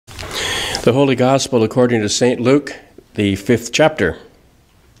The Holy Gospel according to St. Luke, the 5th chapter.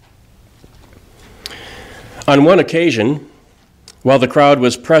 On one occasion, while the crowd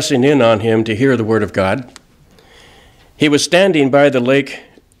was pressing in on him to hear the word of God, he was standing by the lake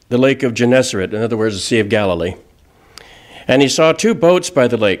of Gennesaret, in other words, the Sea of Galilee. And he saw two boats by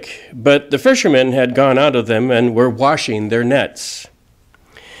the lake, but the fishermen had gone out of them and were washing their nets.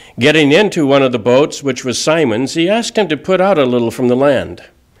 Getting into one of the boats, which was Simon's, he asked him to put out a little from the land.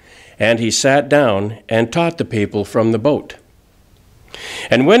 And he sat down and taught the people from the boat.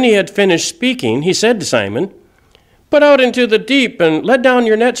 And when he had finished speaking, he said to Simon, "Put out into the deep and let down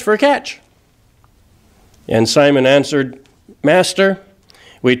your nets for a catch." And Simon answered, "Master,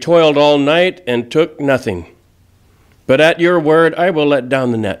 we toiled all night and took nothing. But at your word I will let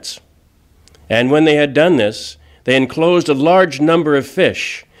down the nets." And when they had done this, they enclosed a large number of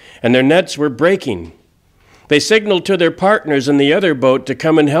fish, and their nets were breaking. They signaled to their partners in the other boat to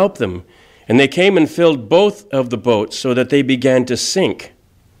come and help them, and they came and filled both of the boats so that they began to sink.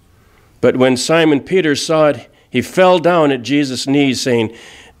 But when Simon Peter saw it, he fell down at Jesus' knees, saying,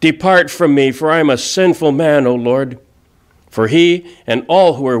 "Depart from me, for I am a sinful man, O Lord." For he and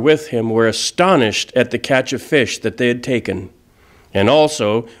all who were with him were astonished at the catch of fish that they had taken. And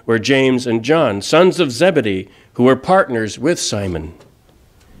also were James and John, sons of Zebedee, who were partners with Simon.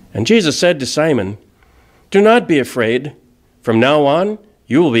 And Jesus said to Simon, "Do not be afraid. From now on,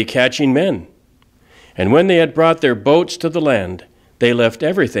 you will be catching men." And when they had brought their boats to the land, they left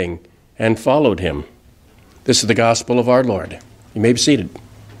everything and followed him. This is the gospel of our Lord. You may be seated.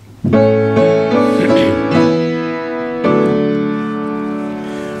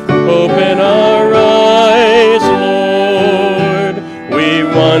 Open our eyes, Lord. We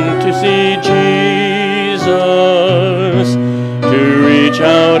want to see Jesus, to reach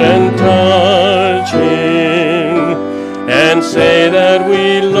out and touch him, and say that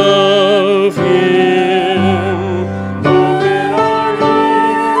we love him. Open our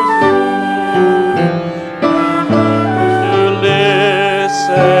ears to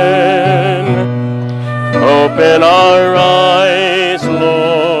listen. Open our eyes,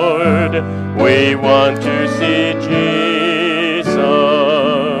 Lord. We want to see Jesus.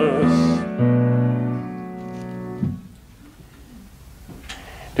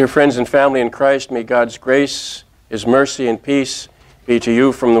 Dear friends and family in Christ, may God's grace, his mercy and peace be to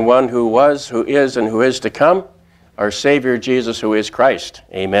you from the one who was, who is, and who is to come, our Savior Jesus, who is Christ.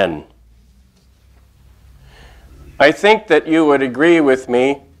 Amen. I think that you would agree with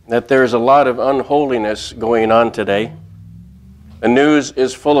me that there's a lot of unholiness going on today. The news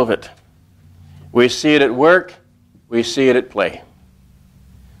is full of it. We see it at work. We see it at play.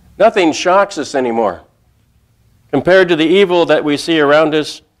 Nothing shocks us anymore. Compared to the evil that we see around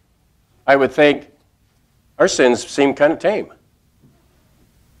us, I would think our sins seem kind of tame.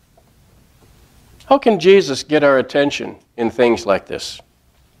 How can Jesus get our attention in things like this?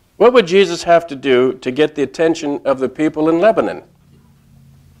 What would Jesus have to do to get the attention of the people in Lebanon?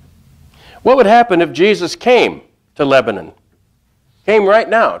 What would happen if Jesus came to Lebanon? Came right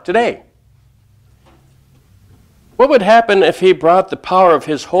now, today? What would happen if he brought the power of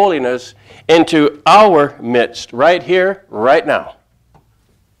his holiness into our midst, right here, right now?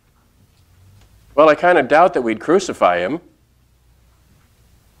 Well, I kind of doubt that we'd crucify him.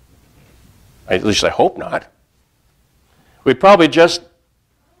 At least I hope not. We'd probably just,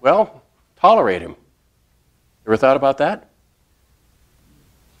 well, tolerate him. Ever thought about that?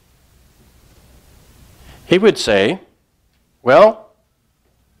 He would say, we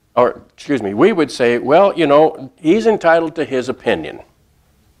would say, well, you know, he's entitled to his opinion.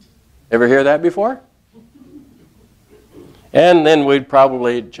 Ever hear that before? And then we'd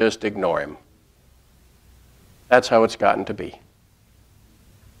probably just ignore him. That's how it's gotten to be.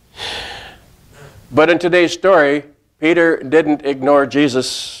 But in today's story, Peter didn't ignore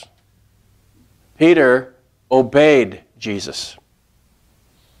Jesus. Peter obeyed Jesus.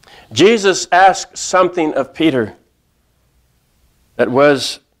 Jesus asked something of Peter that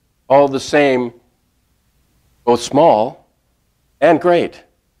was all the same, both small and great.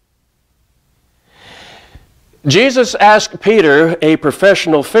 Jesus asked Peter, a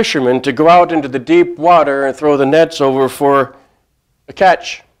professional fisherman, to go out into the deep water and throw the nets over for a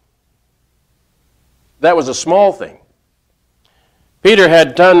catch. That was a small thing. Peter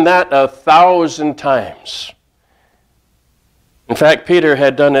had done that 1,000 times. In fact, Peter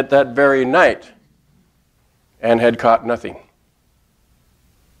had done it that very night and had caught nothing.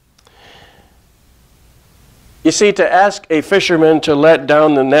 You see, to ask a fisherman to let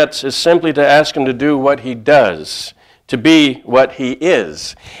down the nets is simply to ask him to do what he does, to be what he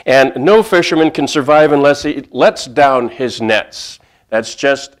is. And no fisherman can survive unless he lets down his nets. That's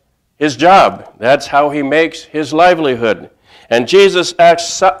just his job. That's how he makes his livelihood. And Jesus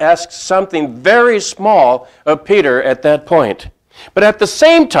asks something very small of Peter at that point. But at the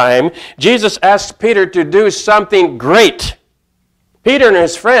same time, Jesus asks Peter to do something great. Peter and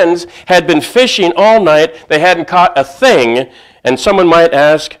his friends had been fishing all night. They hadn't caught a thing. And someone might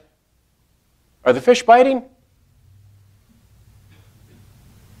ask, are the fish biting?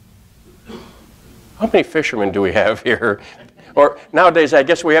 How many fishermen do we have here? Or nowadays, I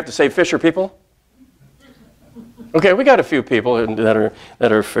guess we have to say fisher people? Okay, we got a few people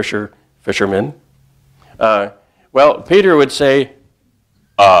that are fishermen. Well, Peter would say,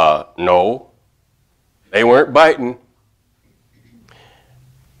 no, they weren't biting.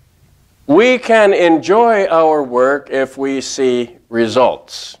 We can enjoy our work if we see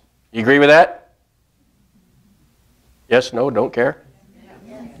results. You agree with that? Yes, no, don't care?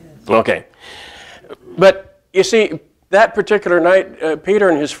 Okay. But you see, that particular night, Peter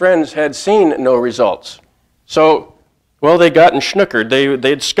and his friends had seen no results. So, well, they'd gotten schnookered.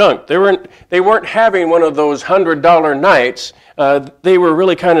 They'd skunked. They weren't having one of those $100 nights. They were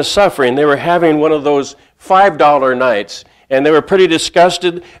really kind of suffering. They were having one of those $5 nights. And they were pretty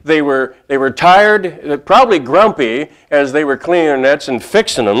disgusted. They were tired, probably grumpy, as they were cleaning their nets and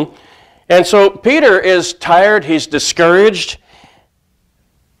fixing them. And so Peter is tired. He's discouraged.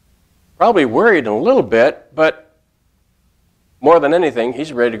 Probably worried a little bit, but more than anything,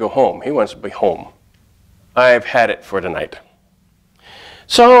 he's ready to go home. He wants to be home. I've had it for tonight.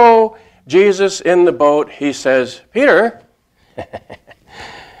 So Jesus in the boat, he says, Peter,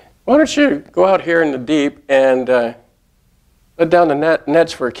 why don't you go out here in the deep and let down the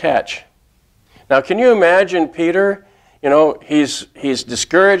nets for a catch. Now, can you imagine Peter? You know, he's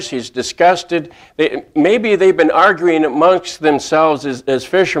discouraged, he's disgusted. Maybe they've been arguing amongst themselves as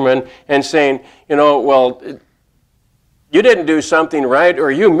fishermen and saying, you know, well, you didn't do something right,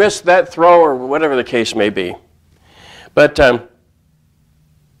 or you missed that throw, or whatever the case may be. But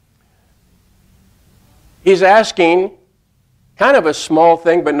he's asking kind of a small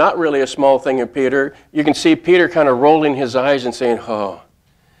thing, but not really a small thing of Peter. You can see Peter kind of rolling his eyes and saying, oh,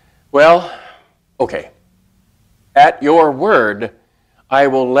 well, okay. At your word, I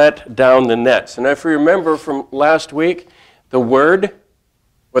will let down the nets. And if you remember from last week, the word,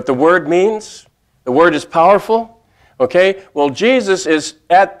 what the word means, the word is powerful. Okay? Well, Jesus is,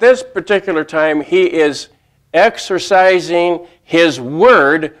 at this particular time, he is exercising his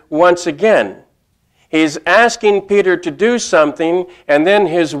word once again. He's asking Peter to do something, and then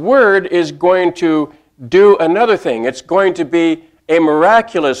his word is going to do another thing. It's going to be a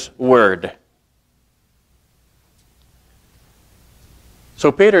miraculous word.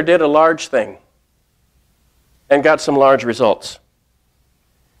 So Peter did a large thing and got some large results.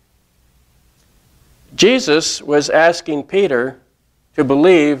 Jesus was asking Peter to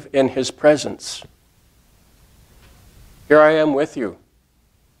believe in his presence. Here I am with you.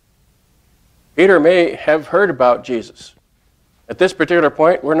 Peter may have heard about Jesus. At this particular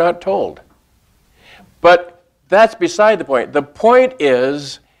point, we're not told. But that's beside the point. The point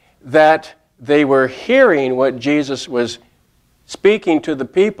is that they were hearing what Jesus was speaking to the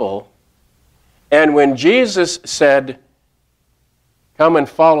people, and when Jesus said, come and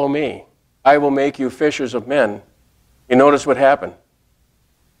follow me, I will make you fishers of men, you notice what happened.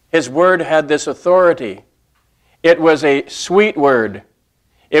 His word had this authority. It was a sweet word.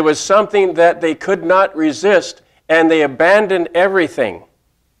 It was something that they could not resist, and they abandoned everything.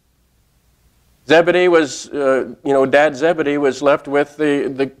 Zebedee was, Dad Zebedee was left with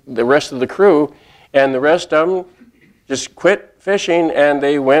the rest of the crew, and the rest of them just quit fishing, and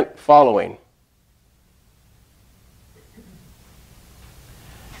they went following.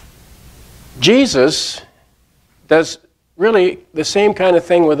 Jesus does really the same kind of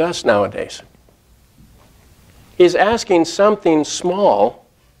thing with us nowadays. He's asking something small,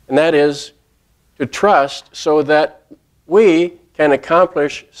 and that is to trust so that we can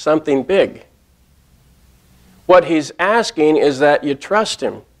accomplish something big. What he's asking is that you trust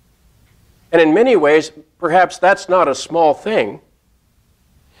him. And in many ways, perhaps that's not a small thing.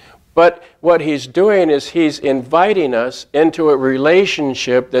 But what he's doing is he's inviting us into a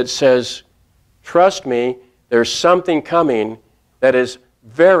relationship that says, trust me, there's something coming that is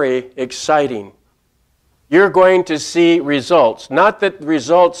very exciting. You're going to see results. Not that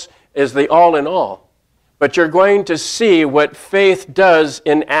results is the all in all, but you're going to see what faith does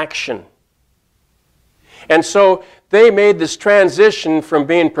in action. And so they made this transition from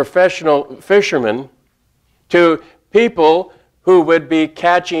being professional fishermen to people who would be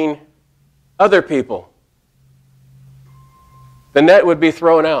catching other people. The net would be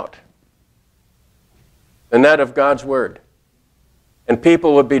thrown out. The net of God's Word. and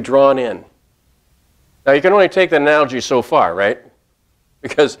people would be drawn in. Now, you can only take the analogy so far, right?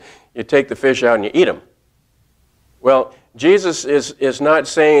 Because you take the fish out and you eat them. Well, Jesus is not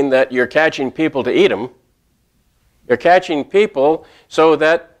saying that you're catching people to eat them. You're catching people so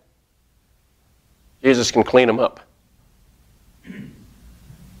that Jesus can clean them up.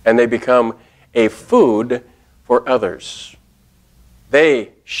 And they become a food for others.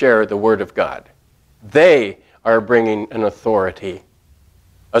 They share the Word of God. They are bringing an authority,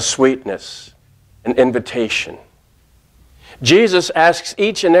 a sweetness, an invitation. Jesus asks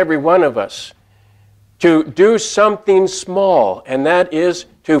each and every one of us to do something small, and that is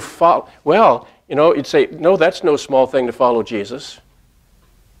to follow. Well, you'd say, no, that's no small thing to follow Jesus.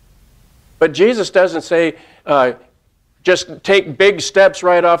 But Jesus doesn't say, just take big steps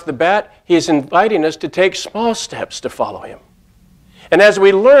right off the bat. He's inviting us to take small steps to follow him. And as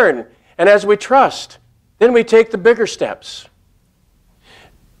we learn and as we trust, then we take the bigger steps.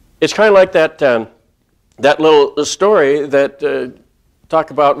 It's kind of like that little story that talk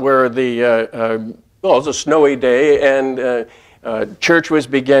about where it was a snowy day and church was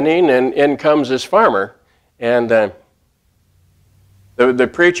beginning, and in comes this farmer. And the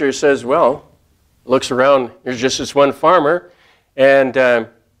preacher says, well, looks around, there's just this one farmer, and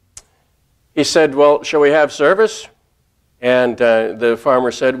he said, well, shall we have service? And the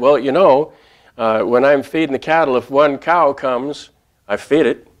farmer said, well, when I'm feeding the cattle, if one cow comes, I feed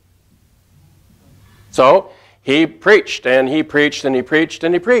it. So he preached, and he preached, and he preached,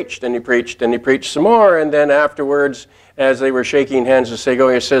 and he preached, and he preached, and he preached some more, and then afterwards, as they were shaking hands to say go,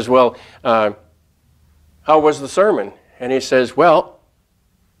 he says, well, how was the sermon? And he says, well,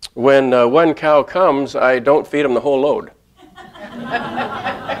 when one cow comes, I don't feed him the whole load.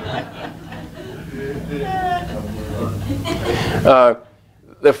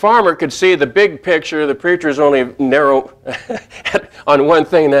 The farmer could see the big picture. The preacher's only narrow on one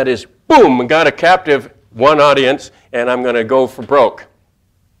thing, and that is, boom, got a captive one audience, and I'm going to go for broke.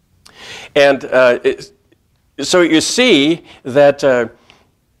 And so you see that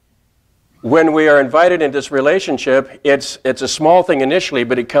when we are invited into this relationship, it's a small thing initially,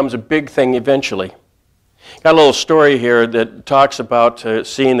 but it becomes a big thing eventually. Got a little story here that talks about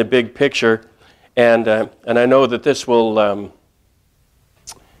seeing the big picture, and I know that this will, I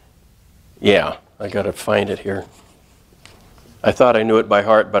got to find it here. I thought I knew it by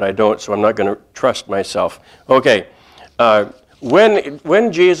heart, but I don't, so I'm not going to trust myself. Okay,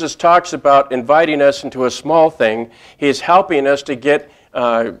 when Jesus talks about inviting us into a small thing, he's helping us to get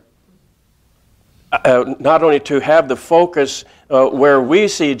not only to have the focus where we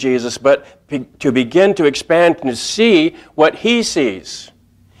see Jesus, but to begin to expand and to see what he sees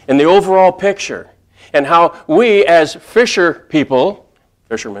in the overall picture, and how we as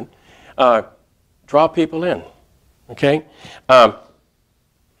fishermen, draw people in. Okay?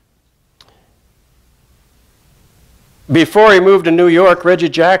 Before he moved to New York, Reggie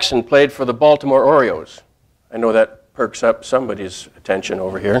Jackson played for the Baltimore Orioles. I know that perks up somebody's attention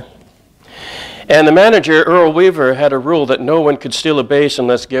over here. And the manager, Earl Weaver, had a rule that no one could steal a base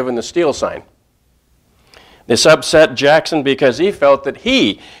unless given the steal sign. This upset Jackson because he felt that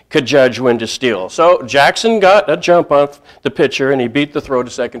he could judge when to steal. So Jackson got a jump off the pitcher and he beat the throw to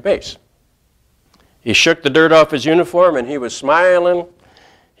second base. He shook the dirt off his uniform and he was smiling.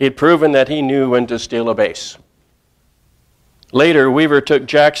 He'd proven that he knew when to steal a base. Later, Weaver took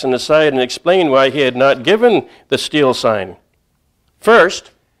Jackson aside and explained why he had not given the steal sign.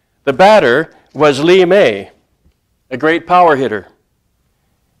 First, the batter was Lee May, a great power hitter.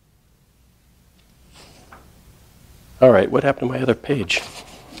 All right, what happened to my other page?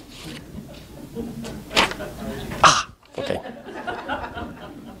 Okay.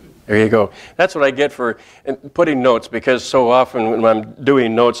 There you go. That's what I get for putting notes, because so often when I'm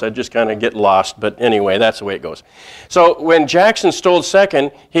doing notes, I just kind of get lost. But anyway, that's the way it goes. So when Jackson stole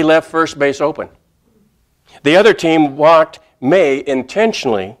second, he left first base open. The other team walked May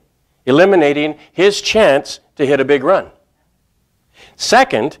intentionally, eliminating his chance to hit a big run.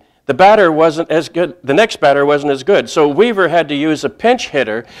 Second, the batter wasn't as good. The next batter wasn't as good. So Weaver had to use a pinch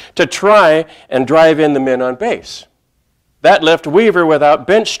hitter to try and drive in the men on base. That left Weaver without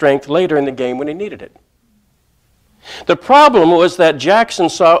bench strength later in the game when he needed it. The problem was that Jackson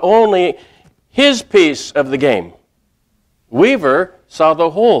saw only his piece of the game. Weaver saw the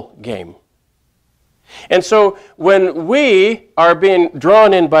whole game. And so when we are being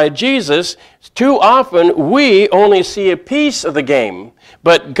drawn in by Jesus, too often we only see a piece of the game,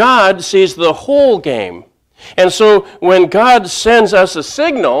 but God sees the whole game. And so when God sends us a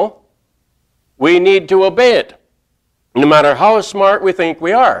signal, we need to obey it, no matter how smart we think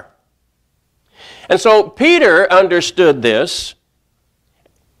we are. And so Peter understood this,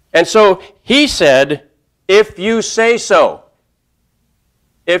 And so he said, if you say so.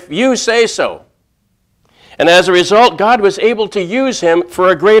 If you say so. And as a result, God was able to use him for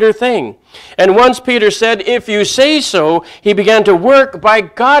a greater thing. And once Peter said, if you say so, he began to work by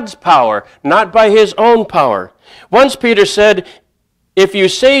God's power, not by his own power. Once Peter said, if you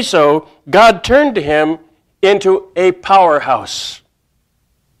say so, God turned to him into a powerhouse.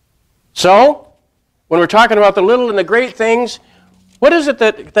 So, when we're talking about the little and the great things, what is it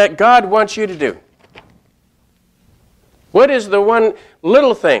that God wants you to do? What is the one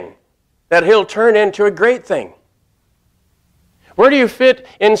little thing that he'll turn into a great thing? Where do you fit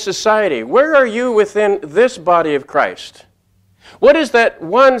in society? Where are you within this body of Christ? What is that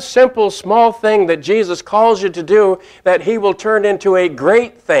one simple, small thing that Jesus calls you to do that he will turn into a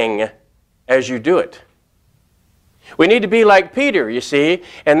great thing as you do it? We need to be like Peter, you see,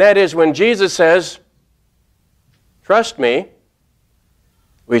 and that is when Jesus says, trust me,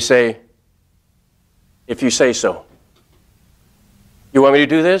 we say, if you say so. You want me to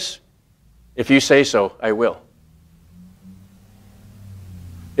do this? If you say so, I will.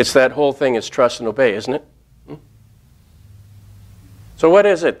 It's that whole thing is trust and obey, isn't it? So what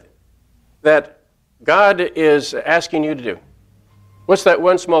is it that God is asking you to do? What's that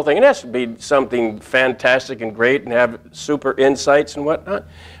one small thing? It has to be something fantastic and great and have super insights and whatnot.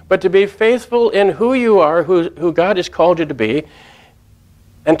 But to be faithful in who you are, who God has called you to be,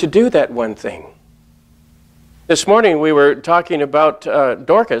 and to do that one thing. This morning we were talking about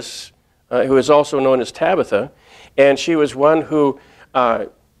Dorcas, who is also known as Tabitha, and she was one who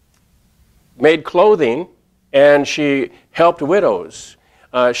made clothing, and she helped widows.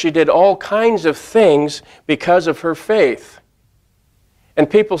 She did all kinds of things because of her faith. And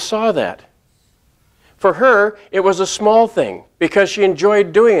people saw that. For her, it was a small thing because she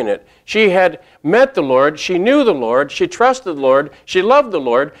enjoyed doing it. She had met the Lord, she knew the Lord, she trusted the Lord, she loved the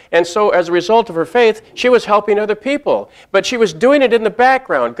Lord, and so as a result of her faith, she was helping other people. But she was doing it in the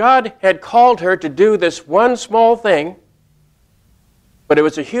background. God had called her to do this one small thing, but it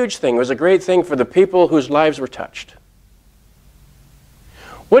was a huge thing. It was a great thing for the people whose lives were touched.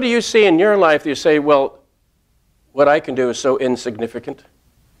 What do you see in your life that you say, well, what I can do is so insignificant?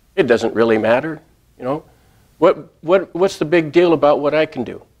 It doesn't really matter, you know? What's the big deal about what I can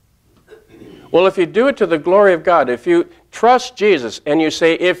do? Well, if you do it to the glory of God, if you trust Jesus and you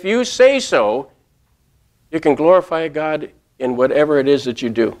say, if you say so, you can glorify God in whatever it is that you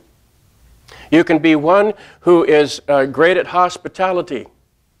do. You can be one who is great at hospitality.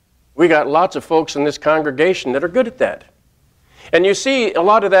 We got lots of folks in this congregation that are good at that. And you see a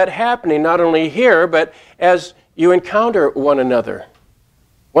lot of that happening not only here, but as you encounter one another.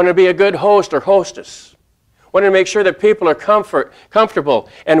 Want to be a good host or hostess. Want to make sure that people are comfortable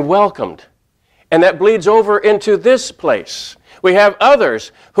and welcomed. And that bleeds over into this place. We have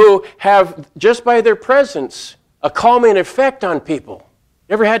others who have, just by their presence, a calming effect on people.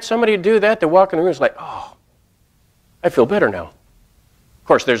 You ever had somebody do that? They walk in the room and it's like, oh, I feel better now. Of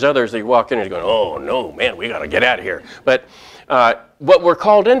course, there's others that you walk in and you're going, oh, no, man, we got to get out of here. But what we're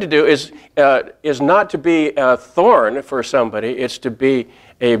called in to do is not to be a thorn for somebody. It's to be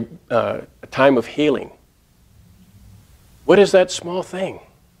a time of healing. What is that small thing?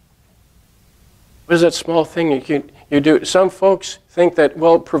 What is that small thing you do? Some folks think that,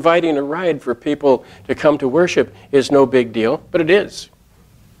 well, providing a ride for people to come to worship is no big deal, but it is.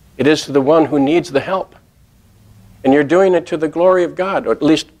 It is to the one who needs the help. And you're doing it to the glory of God, or at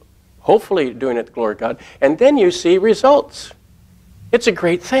least hopefully doing it to the glory of God, and then you see results. It's a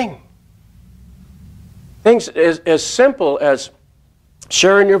great thing. Things as simple as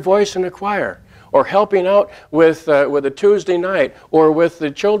sharing your voice in a choir, or helping out with a Tuesday night, or with the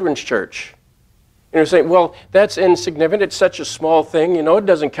children's church. And you're saying, well, that's insignificant. It's such a small thing. You know, it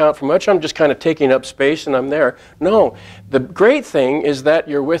doesn't count for much. I'm just kind of taking up space and I'm there. No, the great thing is that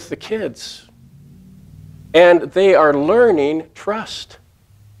you're with the kids. And they are learning trust.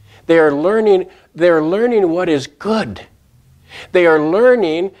 They are learning what is good. They are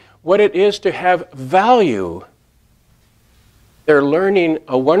learning what it is to have value. They're learning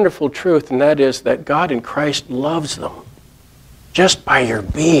a wonderful truth, and that is that God in Christ loves them just by your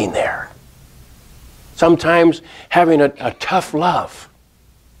being there. Sometimes having a tough love,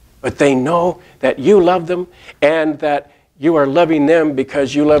 but they know that you love them and that you are loving them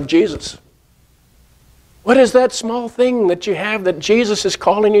because you love Jesus. What is that small thing that you have that Jesus is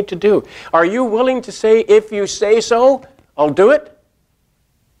calling you to do? Are you willing to say, if you say so, I'll do it?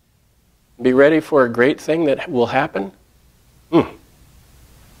 Be ready for a great thing that will happen?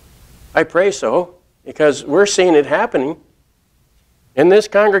 I pray so, because we're seeing it happening. In this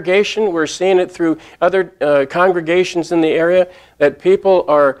congregation, we're seeing it through other congregations in the area, that people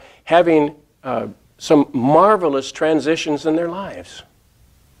are having some marvelous transitions in their lives.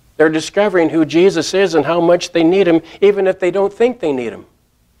 They're discovering who Jesus is and how much they need him, even if they don't think they need him.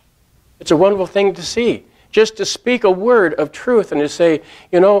 It's a wonderful thing to see. Just to speak a word of truth and to say,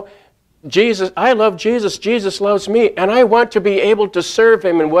 you know, Jesus, I love Jesus, Jesus loves me, and I want to be able to serve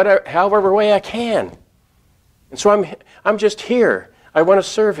him in whatever, however way I can. And so I'm just here. I want to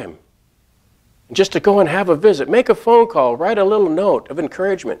serve him. And just to go and have a visit, make a phone call, write a little note of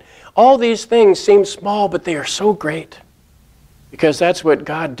encouragement. All these things seem small, but they are so great. Because that's what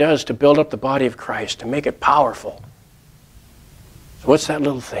God does to build up the body of Christ, to make it powerful. So what's that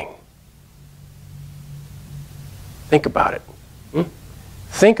little thing? Think about it.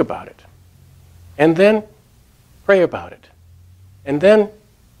 Think about it. And then pray about it. And then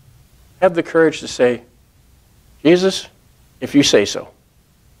have the courage to say, Jesus, if you say so.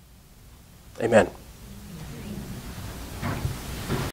 Amen.